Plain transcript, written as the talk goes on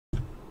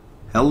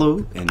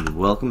Hello and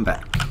welcome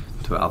back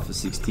to Alpha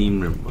 16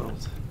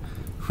 Rimworld.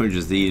 We're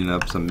just eating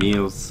up some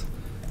meals.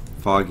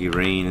 Foggy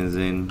rain is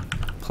in,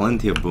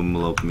 plenty of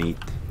boomlope meat,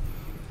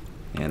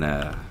 and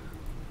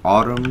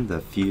autumn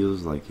that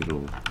feels like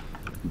it'll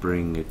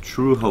bring a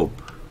true hope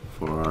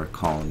for our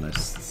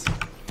colonists.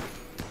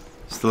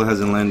 Still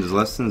hasn't learned his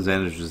lessons.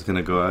 Xander's just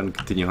gonna go out and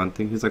continue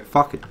hunting. He's like,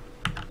 fuck it.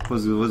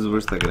 What's the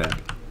worst that could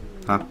happen?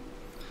 Huh?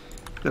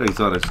 Got an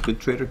exotic squid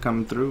trader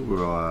coming through.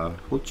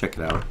 We'll check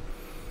it out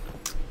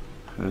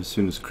as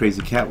soon as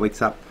Crazy Cat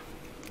wakes up.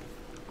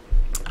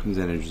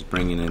 Xander just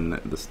bringing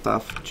in the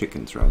stuff.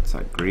 Chickens are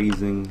outside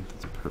grazing.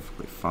 That's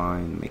perfectly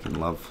fine. Making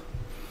love.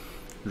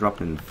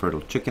 Dropping in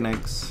fertile chicken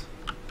eggs.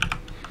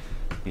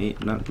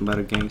 Ain't nothing but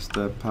a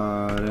gangsta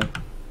party.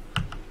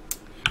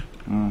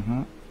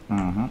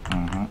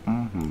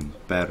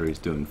 Battery's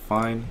doing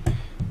fine,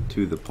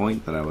 to the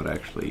point that I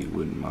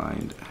wouldn't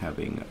mind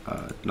having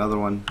another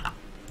one,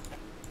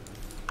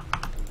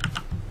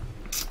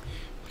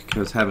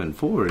 because having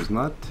 4 is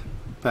not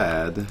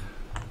bad,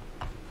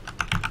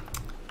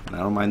 and I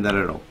don't mind that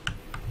at all.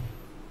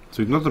 So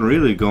there's nothing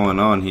really going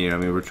on here. I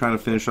mean, we're trying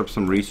to finish up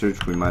some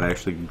research. We might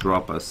actually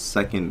drop a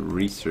second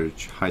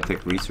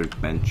high-tech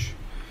research bench,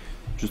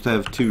 just to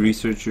have 2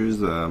 researchers.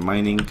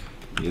 Mining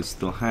is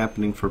still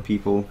happening for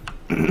people.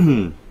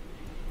 Yeah,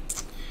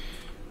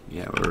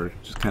 we're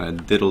just kind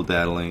of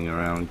diddle-daddling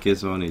around.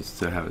 Gizmo needs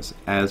to have his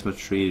asthma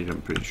treated,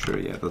 I'm pretty sure.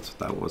 Yeah, that's what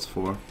that was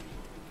for.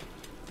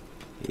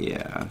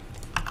 Yeah,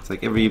 it's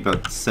like every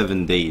about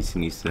 7 days he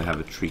needs to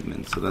have a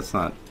treatment, so that's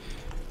not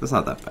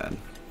that bad.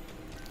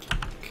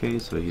 Okay,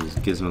 so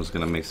Gizmo's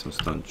gonna make some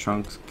stone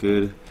chunks.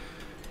 Good.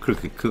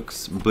 Crooked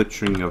Cook's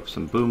butchering up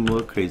some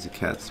boomlook. Crazy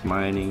Cat's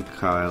mining.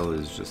 Kyle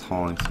is just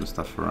hauling some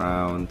stuff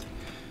around.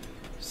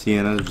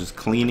 Sienna's just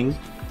cleaning.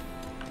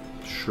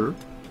 Sure.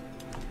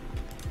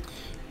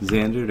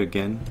 Xander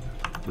again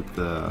with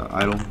the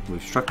idol.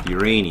 We've struck the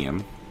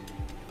uranium,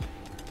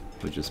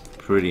 which is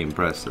pretty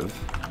impressive.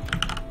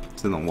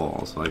 It's in the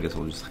wall, so I guess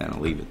we'll just kind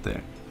of leave it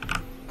there.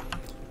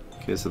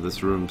 Okay, so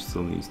this room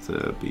still needs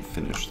to be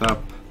finished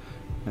up,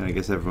 and I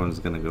guess everyone's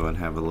gonna go and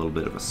have a little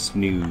bit of a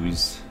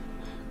snooze.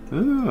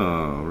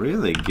 Oh,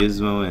 really?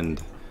 Gizmo and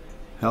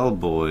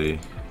Hellboy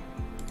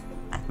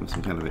have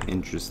some kind of an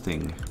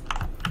interesting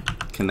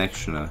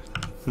connection.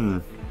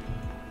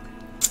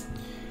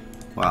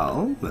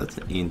 Well, that's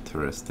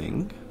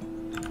interesting.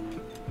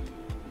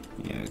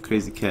 Yeah,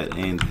 Crazy Cat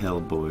and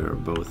Hellboy are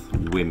both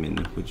women,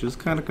 which is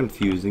kind of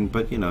confusing,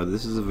 but you know,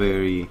 this is a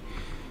very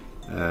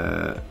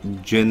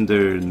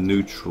gender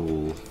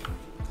neutral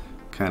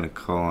kind of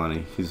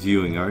colony. He's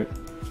viewing art.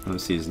 I don't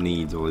see his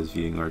needs while he's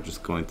viewing art,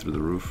 just going through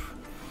the roof.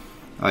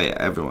 Oh yeah,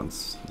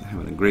 everyone's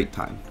having a great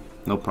time.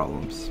 No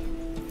problems.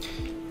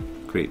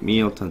 Great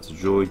meal, tons of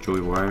joy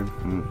wire.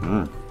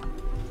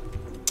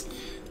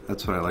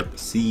 That's what I like to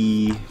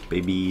see,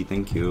 baby.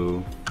 Thank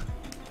you.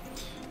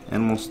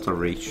 Animal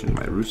starvation.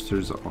 My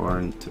roosters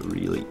aren't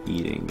really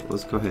eating.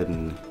 Let's go ahead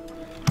and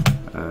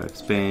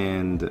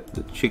expand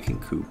the chicken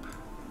coop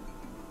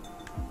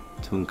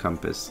to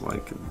encompass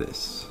like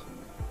this.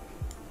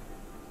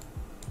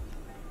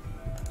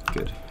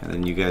 Good. And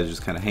then you guys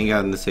just kind of hang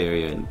out in this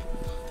area and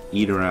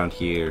eat around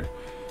here,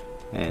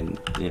 and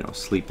you know,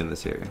 sleep in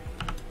this area.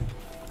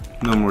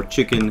 No more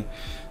chicken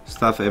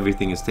stuff.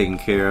 Everything is taken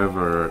care of.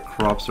 Our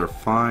crops are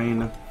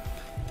fine.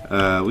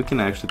 We can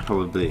actually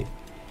probably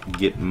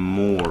get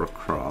more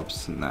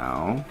crops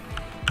now.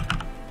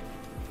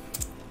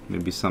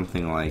 Maybe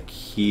something like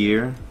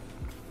here.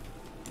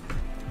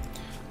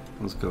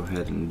 Let's go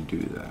ahead and do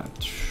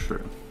that.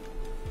 Sure.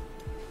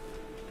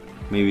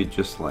 Maybe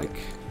just like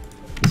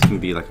this can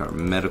be like our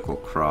medical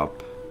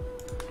crop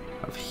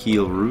of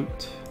heel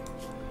root.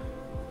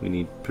 We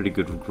need pretty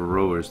good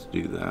growers to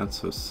do that.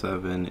 So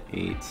 7,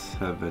 8,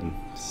 7,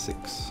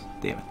 6.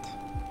 Damn it.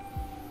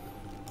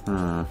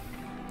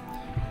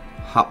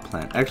 Hop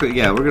plant. Actually,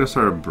 yeah, we're gonna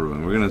start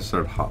brewing. We're gonna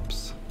start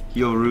hops.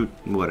 Heel root,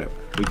 whatever.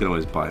 We can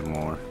always buy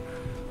more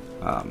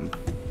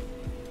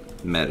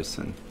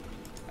medicine.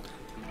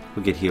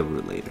 We'll get heel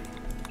root later.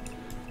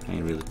 I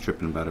ain't really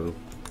tripping about it. We'll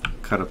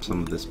cut up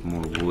some of this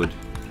more wood,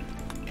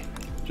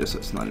 just so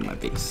it's not in my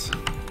base.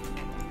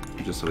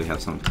 Just so we have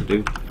something to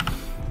do.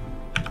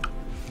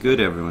 Good,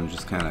 everyone's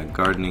just kind of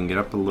gardening it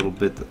up a little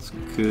bit. That's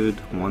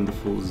good,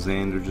 wonderful.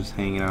 Xander just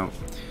hanging out.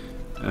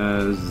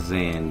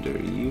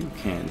 Xander, you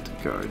can't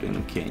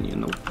garden, can you?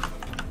 Nope.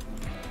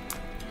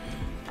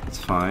 That's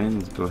fine.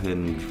 Let's go ahead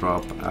and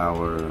drop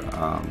our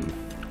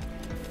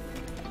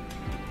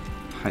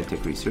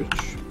high-tech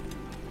research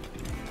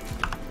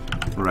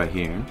right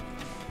here.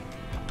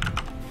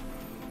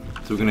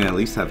 So we're gonna at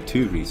least have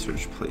 2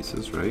 research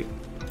places, right?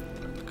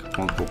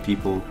 Multiple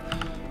people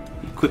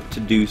equipped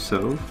to do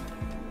so.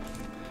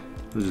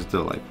 We'll just do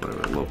like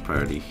whatever, low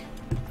priority.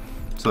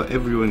 So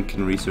everyone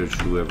can research,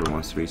 whoever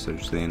wants to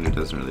research. The Xander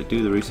doesn't really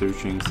do the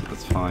researching, so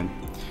that's fine.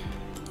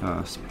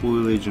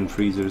 Spoilage and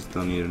freezers,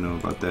 don't need to know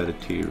about that.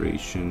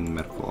 Deterioration,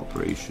 medical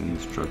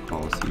operations, drug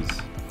policies.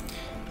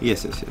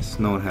 Yes, yes, yes.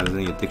 No one has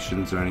any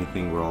addictions or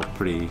anything. We're all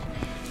pretty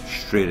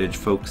straight edge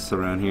folks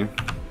around here.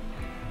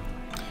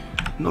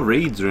 No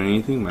raids or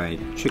anything. My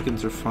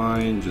chickens are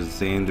fine.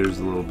 Just Xander's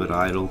a little bit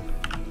idle.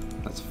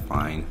 That's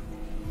fine.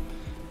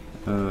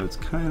 It's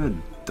kind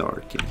of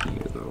dark in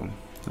here though.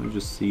 Let me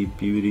just see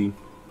beauty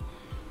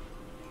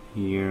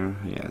here.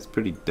 Yeah, it's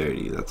pretty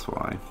dirty. That's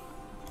why.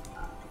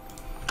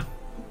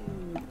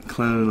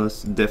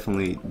 Cleanliness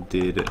definitely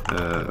did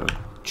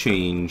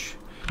change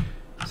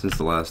since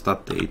the last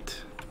update,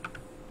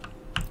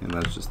 and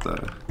that's just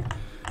a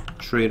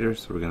trader,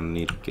 so we're gonna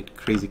need to get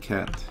Crazy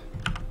Cat.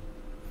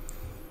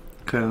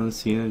 Okay, let's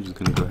see. I'm just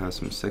gonna go have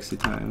some sexy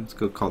time. Let's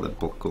go call that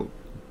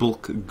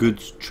bulk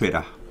goods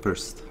trader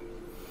first.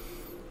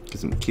 Get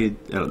some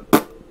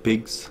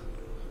pigs,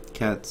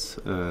 cats,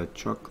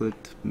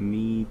 chocolate,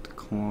 meat,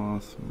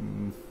 cloth.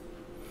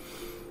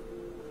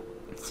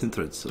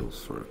 Synthread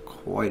sells for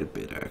quite a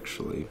bit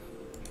actually.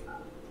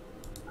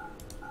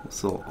 We'll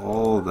sell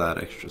all that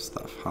extra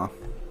stuff, huh?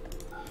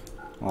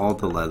 All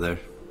the leather.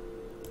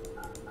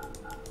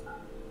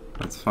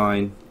 That's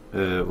fine.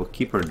 We'll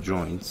keep our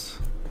joints.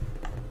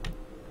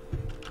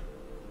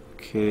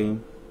 Okay.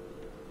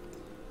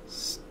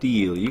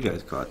 Steel, you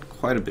guys got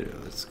quite a bit.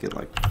 Let's get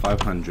like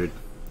 500.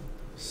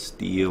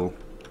 Steel.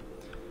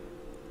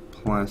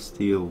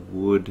 Plasteel,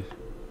 wood.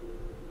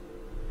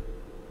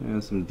 Yeah,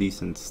 some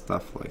decent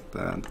stuff like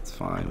that. That's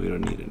fine. We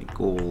don't need any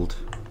gold.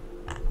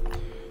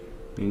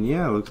 And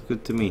yeah, looks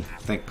good to me.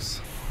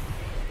 Thanks.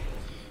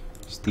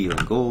 Steel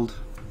and gold.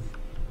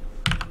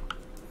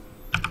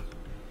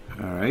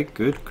 Alright,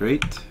 good,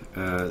 great.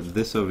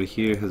 This over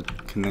here has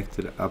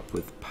connected up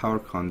with power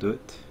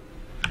conduit.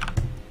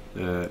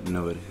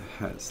 No, it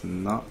has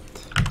not.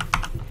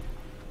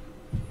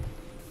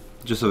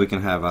 Just so we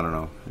can have, I don't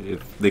know,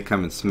 if they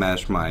come and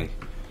smash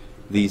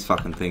these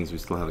fucking things, we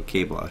still have a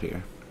cable out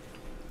here.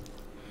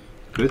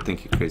 Good,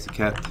 thank you, Crazy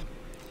Cat.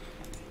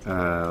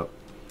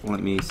 Let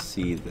me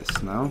see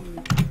this now.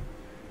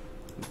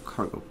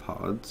 Cargo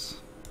pods.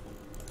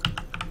 I'm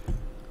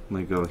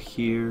gonna go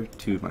here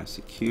to my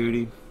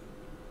security.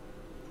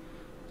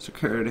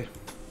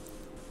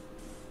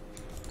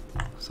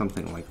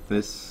 Something like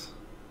this.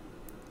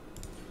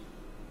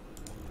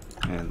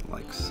 And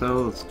like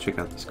so. Let's check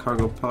out these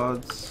cargo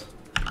pods.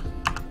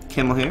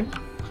 Camel here.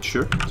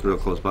 Sure, it's real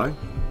close by.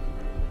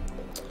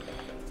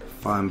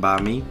 Fine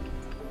by me.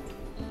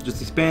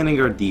 Just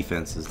expanding our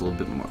defenses a little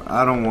bit more.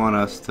 I don't want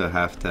us to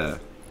have to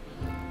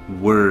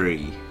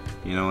worry.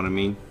 You know what I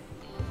mean?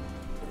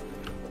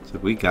 So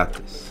we got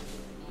this.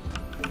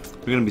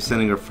 We're going to be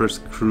sending our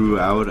first crew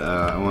out.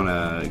 I want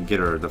to get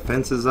our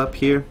defenses up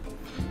here.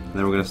 And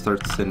then we're going to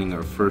start sending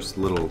our first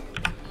little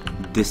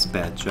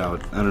dispatch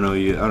out. I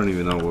don't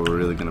even know what we're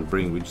really going to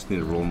bring. We just need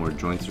to roll more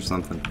joints or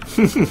something.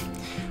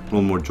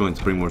 Roll more joints,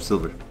 bring more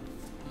silver.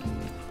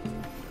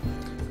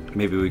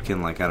 Maybe we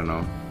can, like, I don't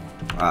know.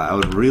 I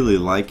would really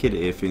like it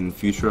if in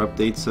future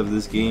updates of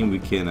this game we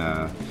can,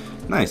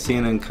 nice,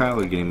 Sienna and Kyle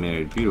are getting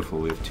married, beautiful.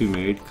 We have 2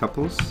 married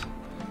couples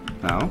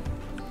now.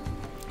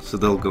 So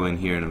they'll go in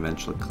here and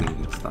eventually clean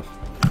and stuff.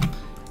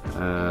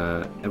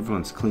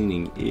 Everyone's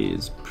cleaning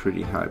is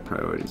pretty high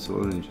priority, so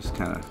let me just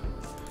kind of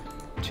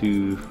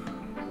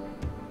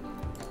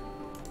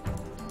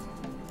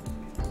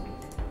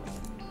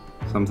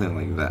something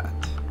like that.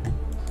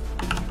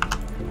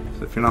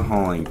 So if you're not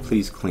hauling,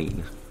 please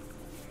clean.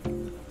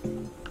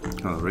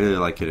 I would really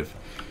like it if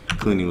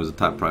cleaning was a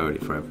top priority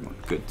for everyone.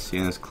 Good.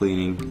 Sienna's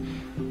cleaning.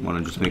 Want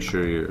to just make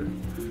sure your,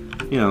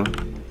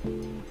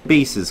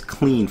 base is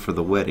clean for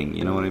the wedding.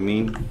 You know what I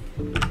mean?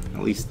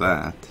 At least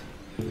that.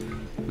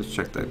 Let's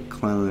check that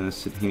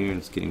cleanliness in here.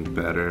 It's getting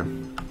better.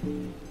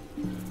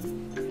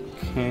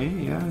 Okay,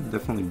 yeah,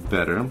 definitely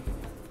better.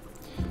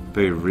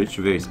 Very rich,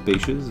 very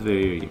spacious,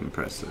 very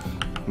impressive.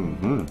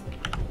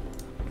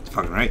 It's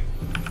fucking right.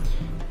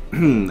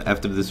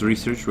 After this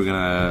research, we're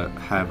gonna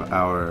have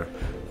our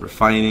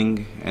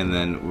refining, and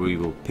then we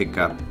will pick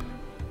up,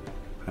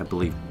 I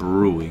believe,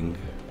 brewing.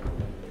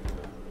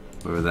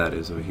 Wherever that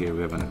is over here.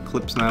 We have an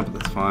eclipse now, but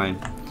that's fine.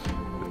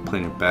 We have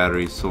plenty of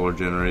batteries. Solar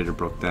generator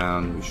broke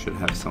down. We should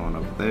have someone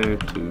over there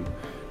to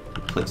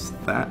replace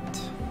that.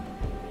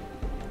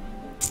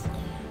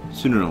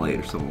 Sooner or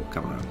later, someone will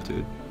come around to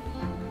it.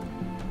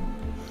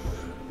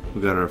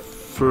 We got our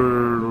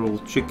fertile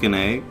chicken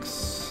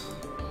eggs.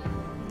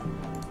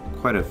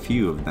 Quite a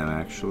few of them,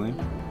 actually.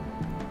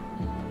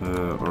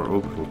 Our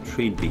orbital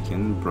trade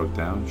beacon broke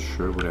down.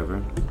 Sure,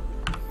 whatever.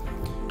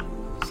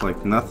 It's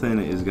like nothing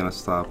is gonna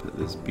stop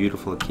this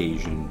beautiful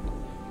occasion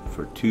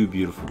for 2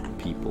 beautiful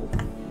people,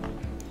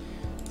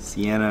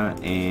 Sienna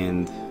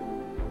and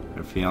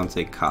her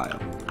fiance Kyle.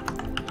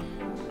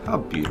 How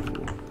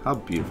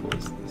beautiful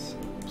is this?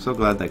 I'm so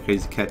glad that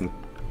Crazy Cat and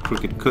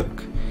Crooked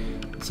Cook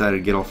decided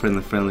to get all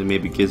friendly,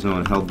 maybe Gizmo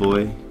and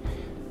Hellboy.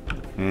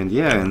 And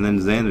yeah, and then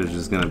Xander's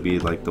just gonna be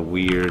like the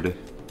weird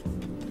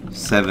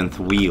 7th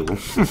wheel.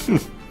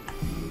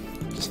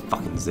 Just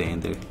fucking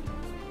Xander.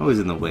 Always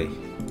in the way.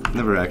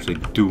 Never actually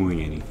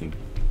doing anything.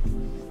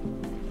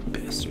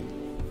 Bastard.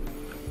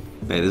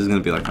 Hey, this is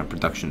gonna be like our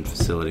production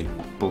facility.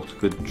 Both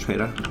good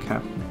trader. Okay.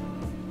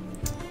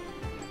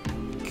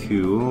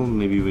 Cool.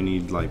 Maybe we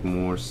need like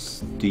more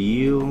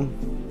steel.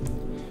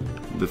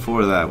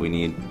 before that, we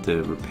need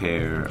to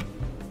repair.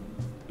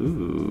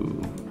 Ooh.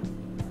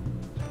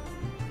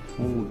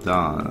 Hold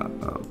on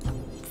a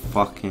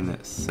fucking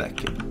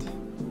second.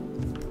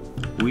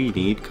 We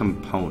need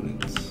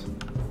components.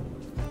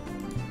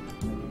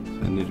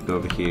 So I need to go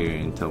over here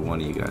and tell one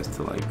of you guys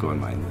to like go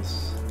and mine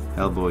this.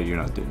 Hellboy, you're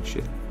not doing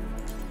shit.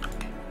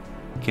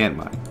 Can't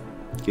mine.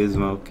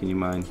 Gizmo, can you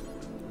mine?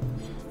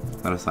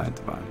 Not assigned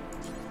to mine.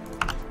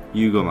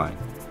 You go mine.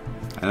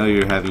 I know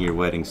you're having your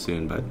wedding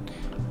soon, but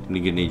I'm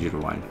gonna need you to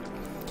mine.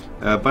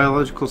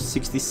 Biological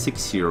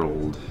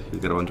 66-year-old. You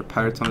got a bunch of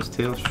pirates on his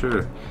tail?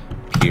 Sure.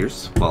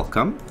 Pierce,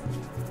 welcome.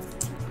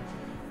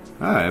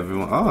 Hi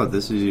everyone. Oh,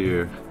 this is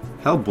your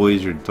Hellboy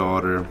is your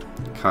daughter.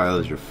 Kyle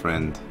is your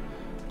friend.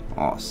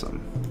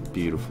 Awesome.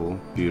 Beautiful.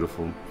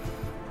 Beautiful.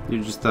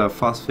 You're just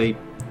phosphate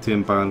to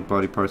imbind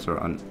body parts are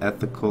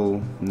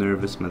unethical.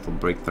 Nervous, mental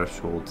break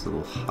thresholds a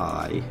little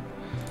high.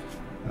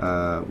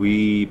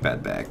 We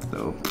bad back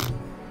though.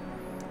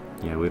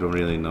 Yeah, we don't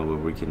really know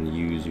what we can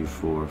use you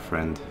for,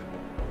 friend.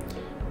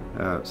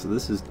 So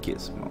this is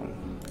Gizmo.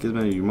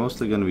 Gizmo, you're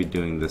mostly going to be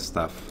doing this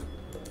stuff,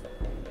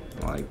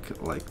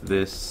 like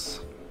this.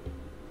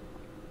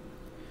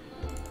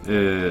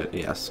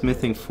 Yeah,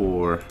 smithing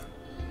for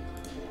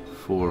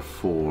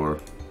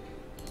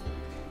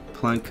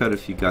plant cut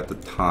if you got the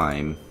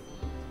time.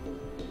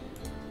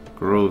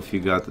 Grow if you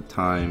got the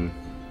time.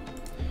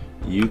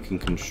 You can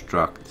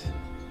construct.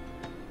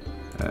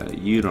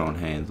 You don't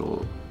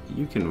handle.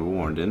 You can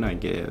warn, didn't I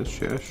guess?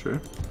 Sure.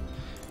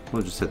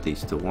 We'll just set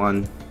these to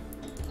 1.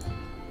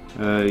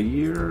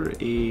 You're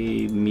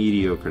a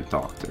mediocre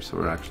doctor, so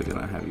we're actually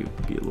gonna have you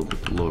be a little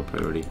bit lower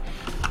priority.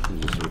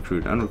 And just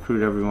recruit,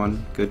 unrecruit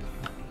everyone. Good.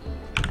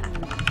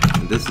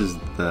 And this is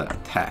the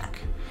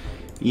attack.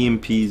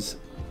 EMPs,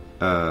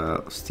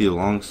 steel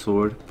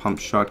longsword, pump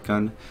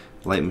shotgun,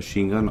 light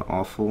machine gun.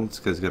 Awful. This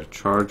guy's got a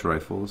charge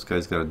rifle. This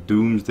guy's got a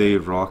doomsday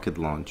rocket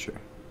launcher.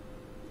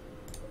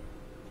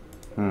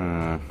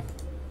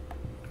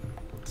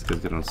 This guy's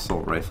got an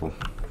assault rifle.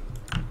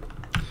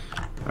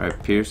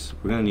 Alright, Pierce,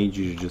 we're gonna need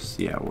you to just,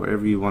 yeah,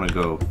 wherever you want to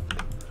go,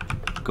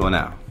 go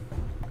now.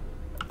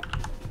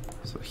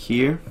 So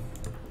here,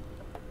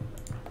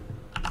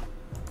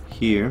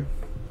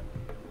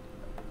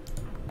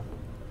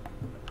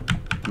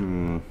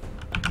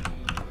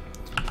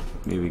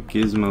 maybe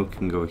Gizmo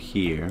can go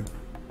here.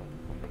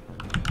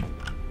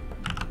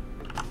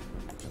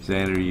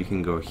 Xander, you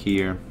can go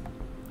here.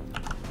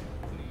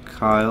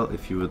 Kyle,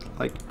 if you would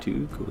like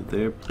to go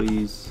there,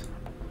 please.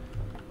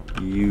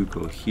 You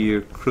go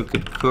here.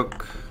 Crooked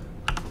Cook,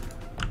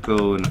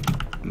 go and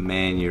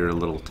man your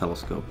little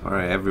telescope.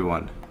 Alright,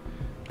 everyone,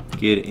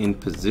 get in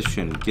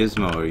position.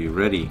 Gizmo, are you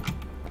ready?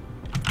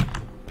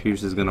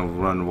 Pierce is gonna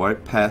run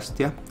right past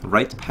ya.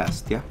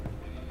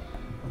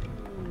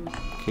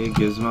 Okay,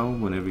 Gizmo,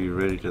 whenever you're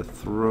ready to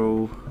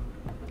throw,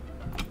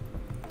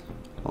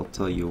 I'll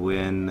tell you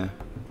when.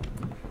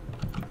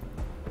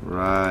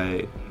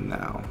 Right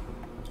now.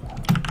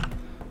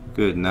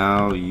 Good,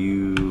 now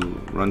you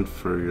run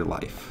for your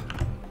life.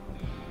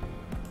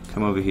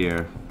 Come over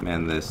here,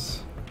 man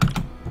this.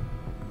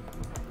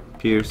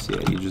 Pierce,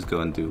 yeah, you just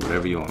go and do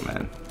whatever you want,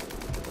 man.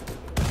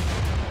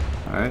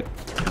 Alright,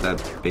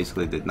 that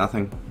basically did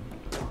nothing.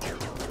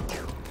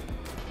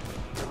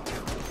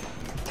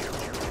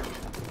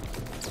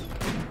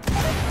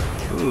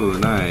 Ooh,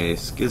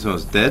 nice.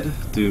 Gizmo's dead.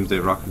 Doomsday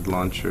rocket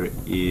launcher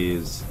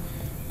is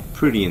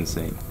pretty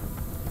insane.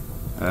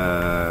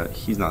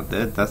 He's not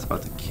dead. That's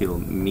about to kill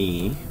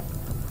me.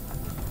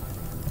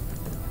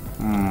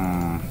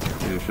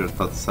 Maybe I should have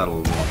thought this out a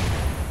little more.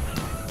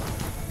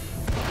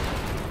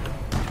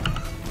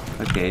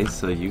 Okay,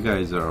 so you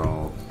guys are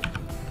all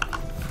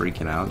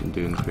freaking out and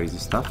doing crazy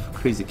stuff.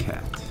 Crazy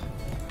Cat.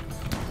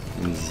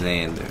 And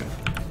Xander.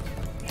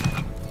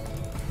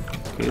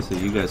 Okay, so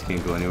you guys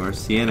can't go anywhere.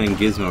 Sienna and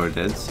Gizmo are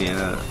dead.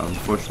 Sienna,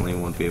 unfortunately,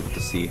 won't be able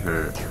to see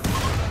her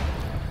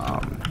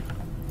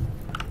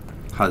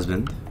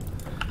husband.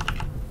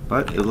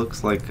 But it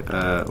looks like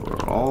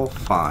we're all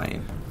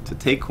fine. To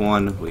take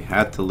 1, we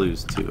had to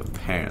lose 2,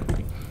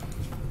 apparently.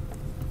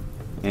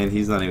 And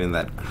he's not even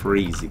that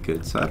crazy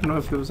good, so I don't know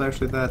if it was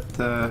actually that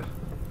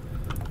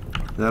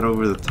that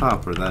over the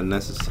top or that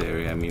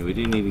necessary. I mean, we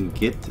didn't even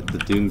get the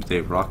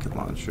Doomsday rocket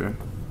launcher.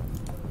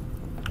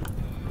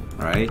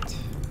 Right?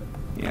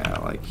 Yeah,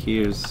 like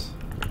here's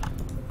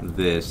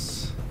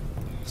this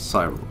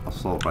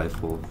assault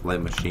rifle,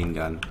 light machine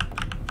gun.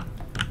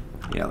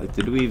 Yeah, like,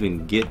 did we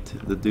even get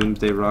the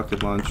Doomsday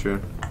rocket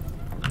launcher?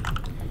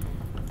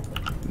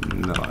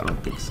 No, I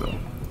don't think so.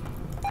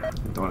 I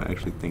don't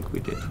actually think we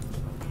did.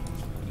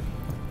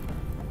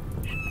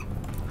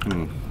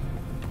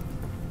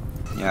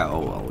 Yeah, oh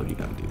well, what are you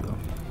gonna do though?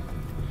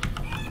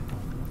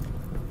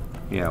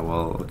 Yeah,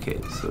 well,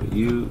 okay, so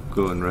you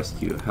go and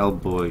rescue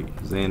Hellboy.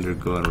 Xander,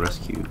 go and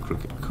rescue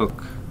Crooked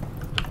Cook.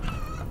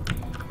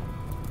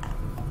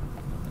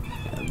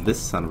 And this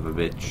son of a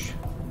bitch,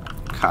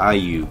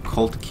 Caillou,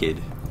 Cult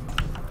Kid.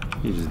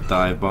 You just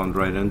dive bombed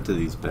right into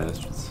these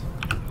bastards.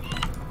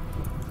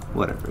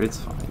 Whatever, it's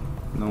fine.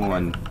 No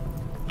one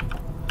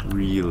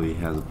really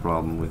has a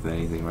problem with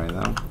anything right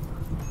now.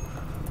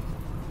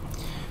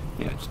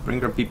 Yeah, just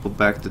bring our people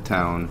back to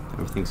town.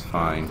 Everything's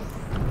fine.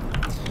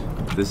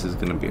 This is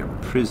gonna be a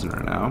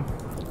prisoner now.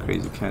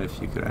 Crazy cat,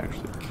 if you could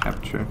actually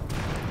capture.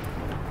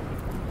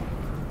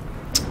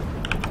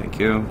 Thank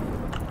you.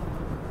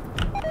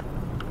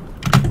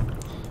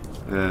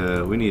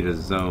 We need a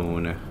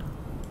zone.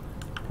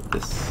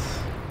 This.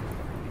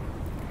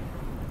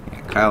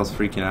 Yeah, Kyle's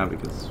freaking out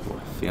because his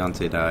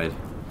fiance died.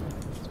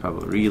 He's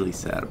probably really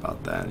sad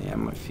about that. Yeah,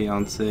 my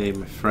fiance,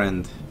 my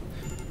friend,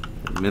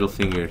 middle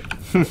finger,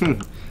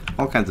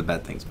 all kinds of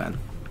bad things, man.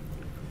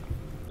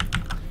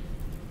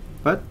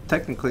 But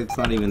technically, it's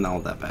not even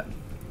all that bad.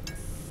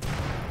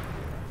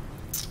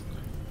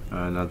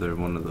 Another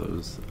one of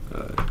those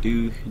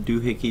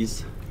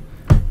doohickeys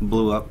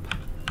blew up.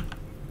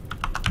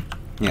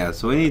 Yeah,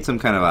 so we need some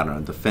kind of, I don't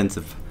know,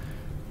 defensive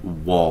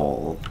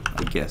wall,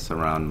 I guess,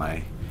 around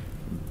my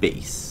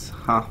base,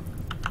 huh?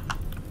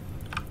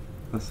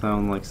 That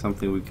sounds like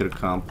something we could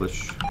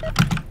accomplish.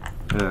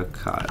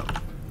 Kyle,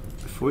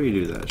 before you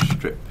do that,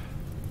 strip.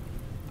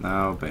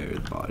 Now bury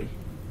the body.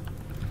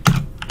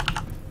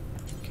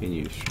 Can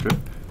you strip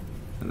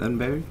and then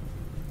bury?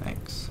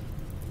 Thanks.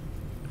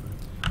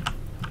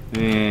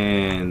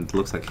 And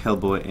looks like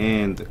Hellboy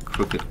and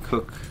Crooked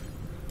Cook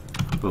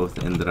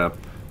both ended up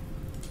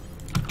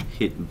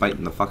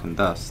biting the fucking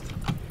dust.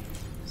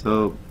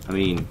 So, I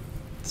mean,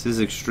 this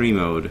is extreme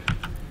mode.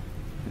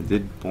 I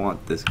did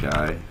want this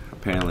guy.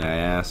 Apparently I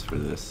asked for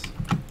this.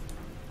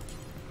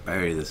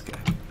 Bury this guy.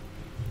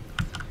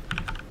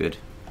 Good.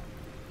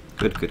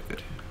 Good, good,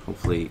 good.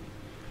 Hopefully...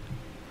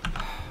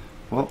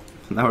 Well,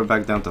 now we're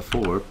back down to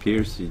 4.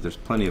 Pierce, there's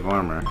plenty of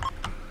armor.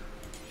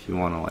 If you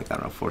want to, like, I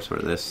don't know, force wear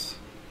this.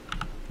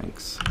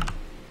 Thanks.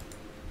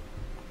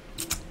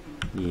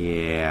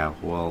 Yeah,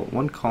 well,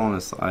 one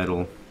colonist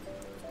idle.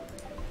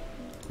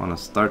 Wanna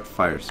start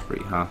fire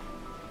spree, huh?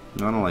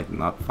 You wanna, like,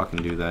 not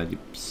fucking do that, you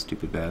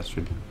stupid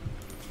bastard.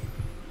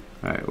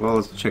 Alright, well,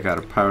 let's check out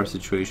our power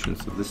situation.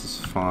 So this is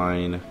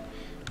fine.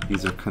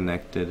 These are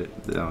connected.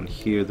 Down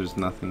here, there's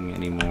nothing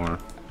anymore.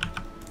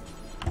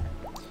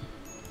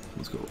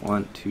 Let's go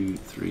 1, 2,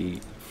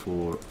 3,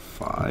 4,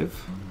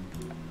 5.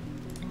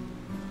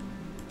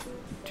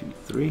 2,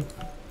 3.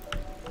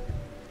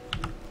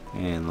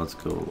 And let's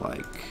go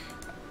like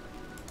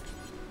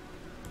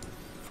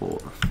 4,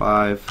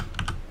 5.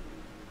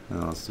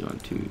 And let's do 1,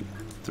 2,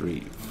 3,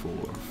 4,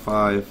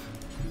 5.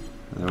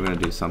 And then we're gonna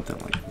do something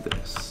like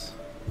this.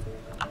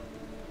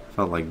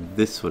 Felt like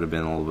this would have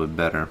been a little bit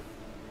better.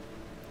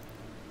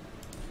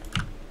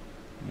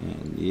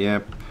 And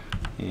yep.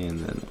 And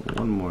then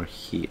one more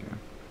here.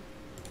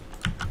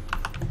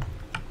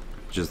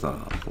 Just a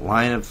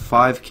line of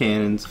 5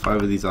 cannons,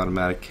 5 of these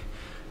automatic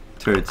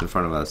turrets in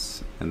front of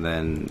us, and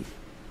then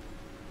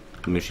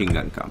the machine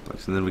gun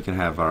complex. And then we can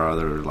have our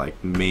other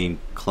like main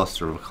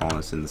cluster of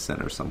colonists in the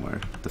center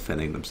somewhere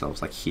defending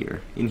themselves, like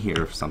here, in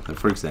here or something,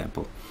 for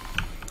example.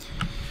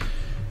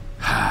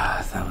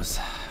 That was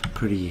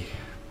pretty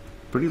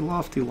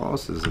lofty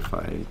losses, if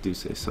I do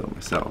say so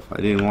myself. I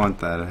didn't want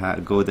that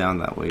to go down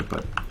that way,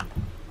 but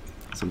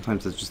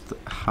sometimes that's just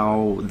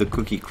how the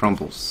cookie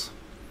crumbles.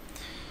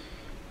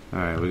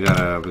 Alright, we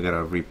gotta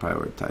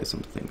reprioritize some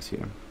things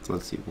here. So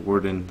let's see,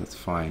 Warden, that's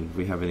fine. If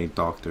we have any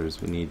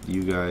doctors, we need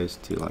you guys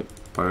to, like,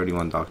 priority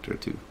 1 doctor or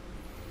 2.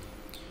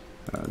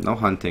 No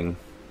hunting.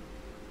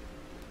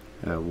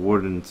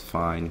 Warden's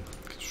fine.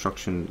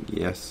 Construction,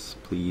 yes,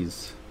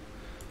 please.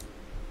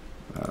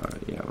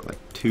 Yeah, like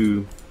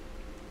 2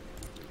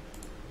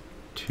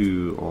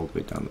 all the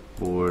way down the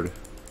board.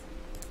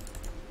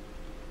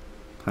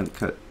 Plant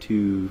cut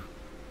 2.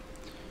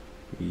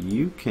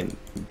 You can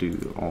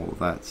do all of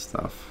that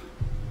stuff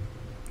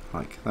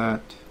like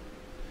that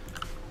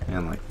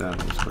and like that.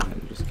 Let's go ahead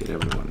and just get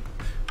everyone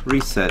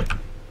reset,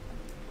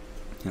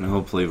 and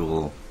hopefully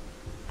we'll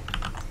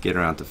get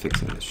around to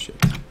fixing this shit.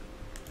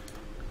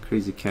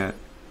 Crazy cat,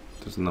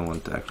 there's no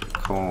one to actually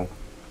call.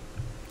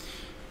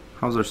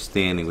 How's our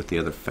standing with the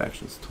other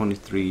factions?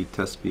 23,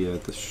 Tespia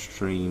at the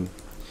stream.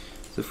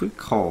 So if we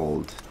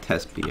called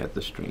Tespia at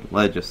the stream,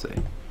 let's just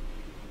say,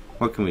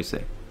 what can we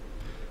say?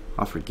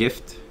 Offer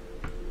gift.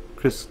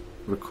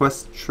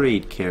 Request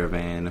trade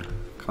caravan.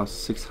 Costs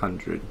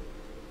 600.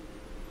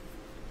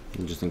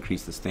 And just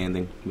increase the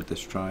standing with this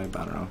tribe.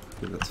 I don't know. I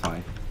think that's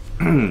fine.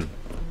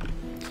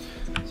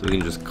 So we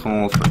can just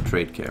call for a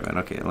trade caravan.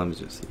 Okay, let me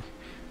just see.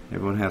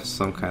 Everyone have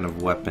some kind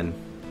of weapon.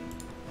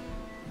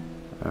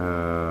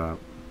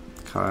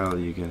 Kyle,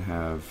 you can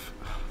have,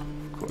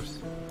 of course.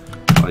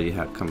 Oh, you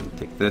have come and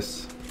take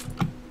this.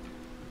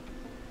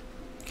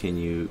 Can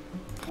you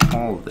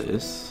haul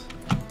this?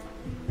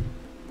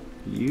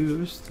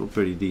 You're still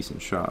pretty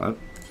decent shot,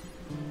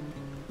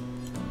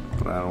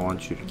 but I don't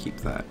want you to keep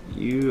that.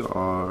 You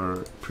are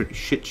pretty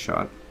shit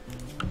shot,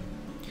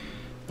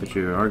 but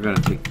you are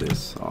gonna take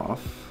this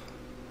off.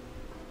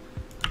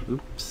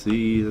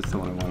 Oopsie, that's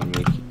not what I want to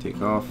make you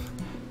take off.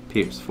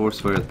 Pierce,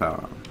 force wear the power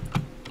armor.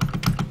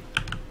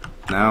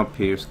 Now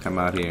Pierce, come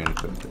out here and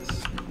equip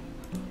this.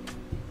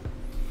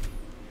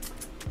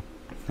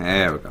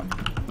 There we go.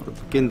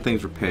 getting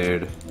things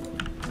repaired.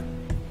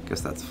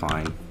 Guess that's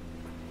fine.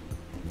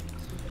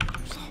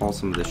 Just haul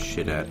some of this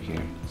shit out of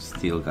here.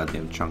 Steal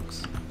goddamn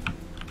chunks.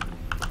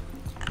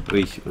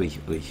 Oy, oy,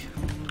 oy.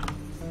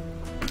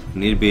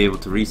 Need to be able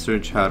to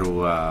research how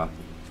to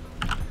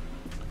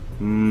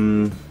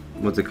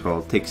what's it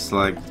called? Take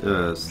slag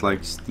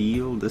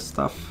steel, this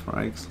stuff,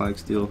 right? Slag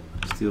steel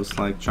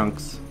slag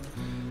chunks,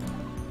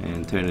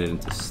 and turn it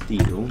into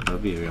steel.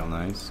 That'd be real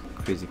nice.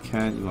 Crazy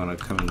cat, you wanna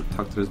come and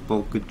talk to this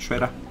bulk good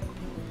trader?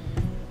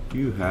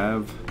 You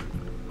have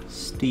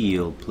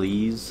steel,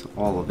 please,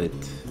 all of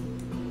it.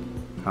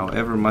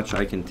 However much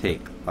I can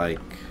take. Like,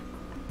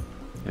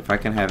 if I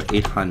can have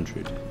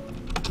 800,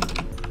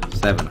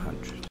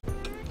 700.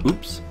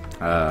 Oops.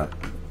 I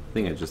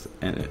think I just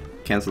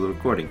canceled the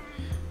recording.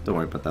 Don't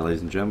worry about that,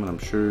 ladies and gentlemen. I'm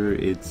sure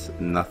it's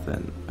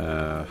nothing.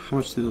 How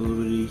much do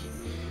we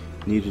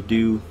need to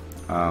do?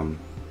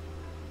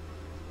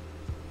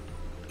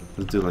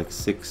 Let's do like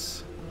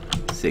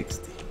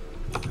 660.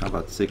 How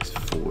about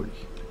 640? How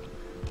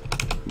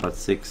about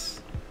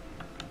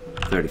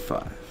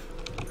 635?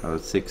 How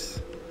about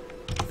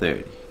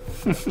 630?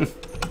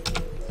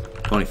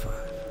 25.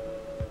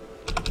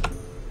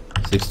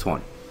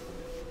 620.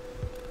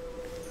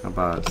 How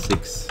about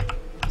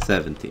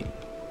 617?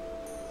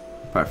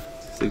 Perfect.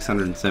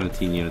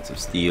 617 units of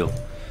steel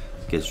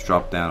gets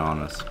dropped down on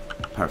us.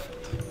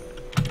 Perfect.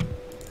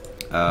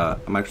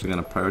 I'm actually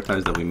going to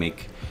prioritize that we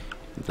make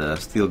the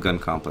steel gun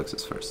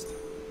complexes first,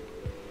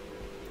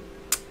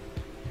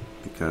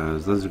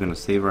 because those are going to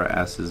save our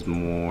asses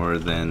more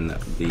than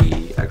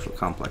the actual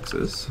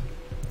complexes.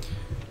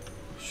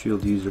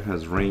 Shield user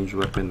has ranged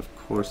weapon. Of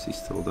course he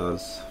still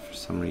does for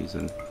some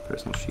reason.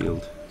 Personal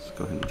shield. Let's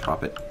go ahead and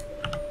drop it.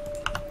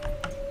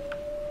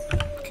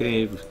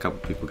 Okay, a couple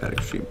people got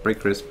extreme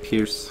break risk.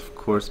 Pierce, of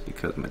course,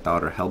 because my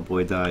daughter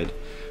Hellboy died.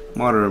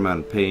 Moderate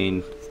amount of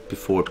pain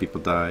before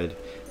people died.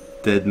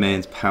 Dead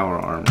man's power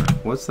armor.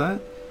 What's that?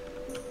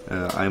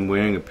 I'm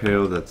wearing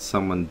apparel that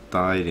someone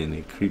died in.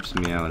 It creeps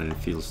me out and it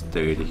feels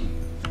dirty.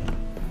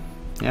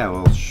 Yeah,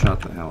 well,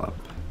 shut the hell up.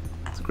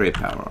 It's great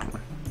power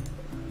armor.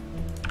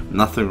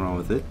 Nothing wrong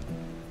with it.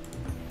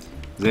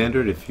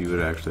 Xander, if you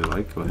would actually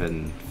like, go ahead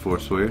and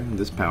forswear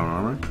this power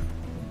armor.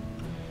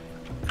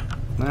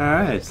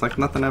 Alright, it's like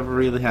nothing ever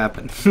really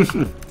happened.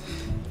 3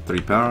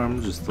 power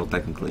armors are still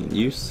technically in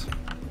use.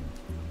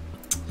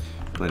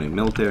 Plenty of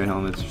military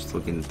helmets, we're still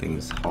getting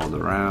things hauled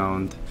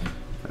around.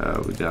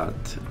 We got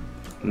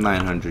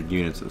 900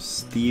 units of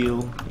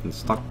steel in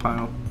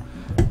stockpile.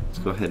 Let's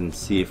go ahead and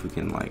see if we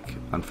can, like,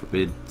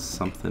 unforbid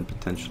something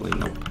potentially.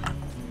 Nope.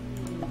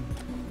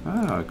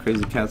 Ah,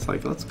 Crazy Cat's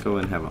like, let's go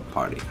and have a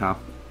party, huh?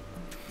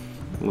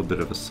 A little bit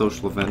of a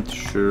social event,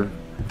 sure.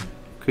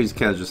 Crazy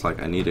Cat's just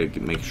like, I need to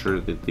make sure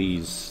that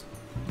these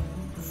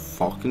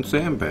fucking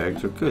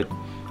sandbags are good.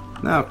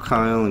 Now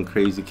Kyle and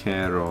Crazy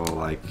Cat are all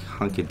like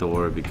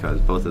hunky-dory because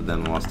both of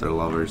them lost their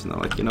lovers, and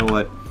they're like, you know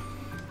what?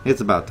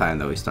 It's about time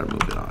that we start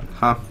moving on,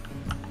 huh?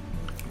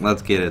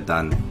 Let's get it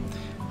done,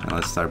 and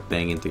let's start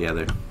banging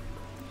together.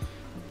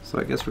 So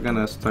I guess we're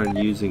gonna start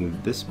using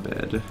this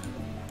bed.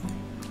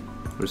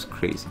 Where's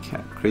Crazy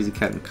Cat? Crazy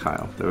Cat and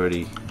Kyle. They're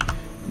already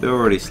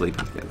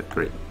sleeping together.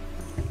 Great.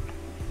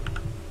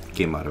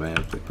 Game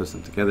automatically puts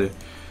them together.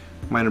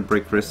 Minor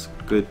break risk.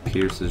 Good.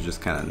 Pierce is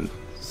just kind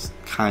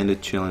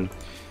of chilling.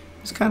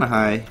 It's kind of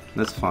high.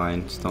 That's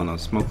fine. Still no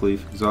smoke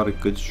leaf. Exotic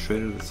goods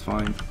trader. That's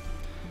fine.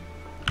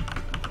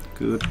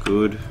 Good.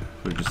 Good.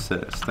 We're just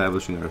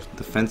establishing our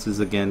defenses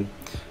again.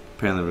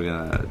 Apparently we're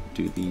gonna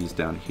do these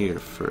down here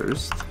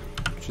first,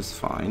 which is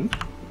fine.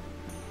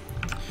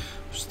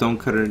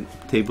 Stonecutter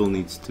table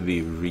needs to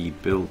be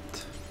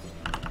rebuilt.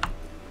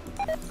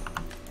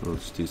 We'll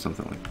just do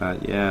something like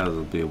that. Yeah,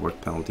 there'll be a work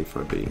penalty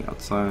for being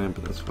outside,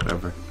 but that's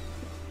whatever.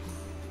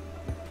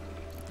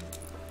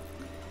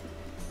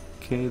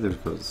 Okay, there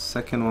goes the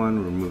second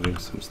one. We're moving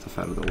some stuff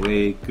out of the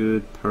way.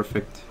 Good,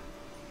 perfect.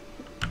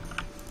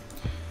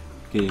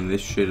 Getting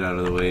this shit out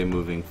of the way,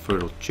 moving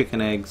fertile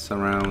chicken eggs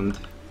around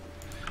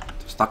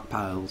to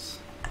stockpiles.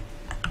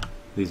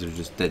 These are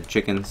just dead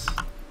chickens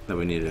that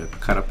we need to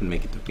cut up and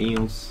make into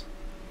meals.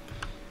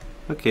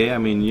 Okay, I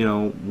mean, you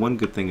know, one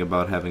good thing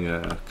about having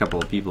a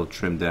couple of people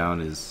trimmed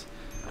down is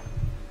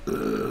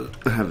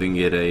having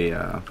it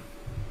a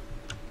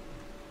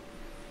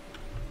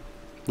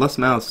less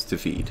mouths to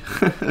feed,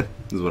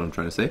 is what I'm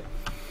trying to say.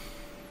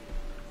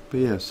 But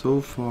yeah,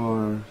 so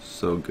far,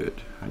 so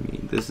good. I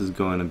mean, this is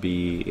going to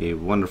be a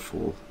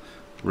wonderful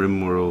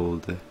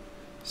Rimworld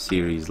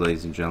series,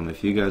 ladies and gentlemen.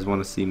 If you guys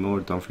want to see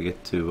more, don't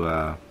forget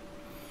to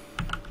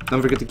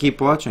keep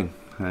watching.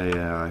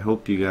 I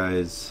hope you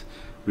guys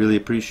really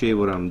appreciate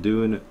what I'm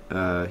doing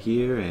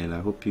here, and I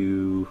hope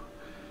to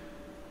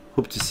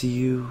see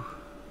you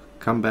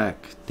come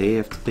back day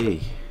after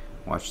day,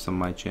 watch some of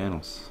my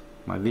channels,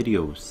 my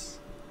videos,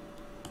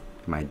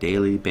 my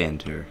daily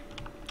banter.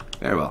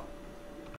 Farewell.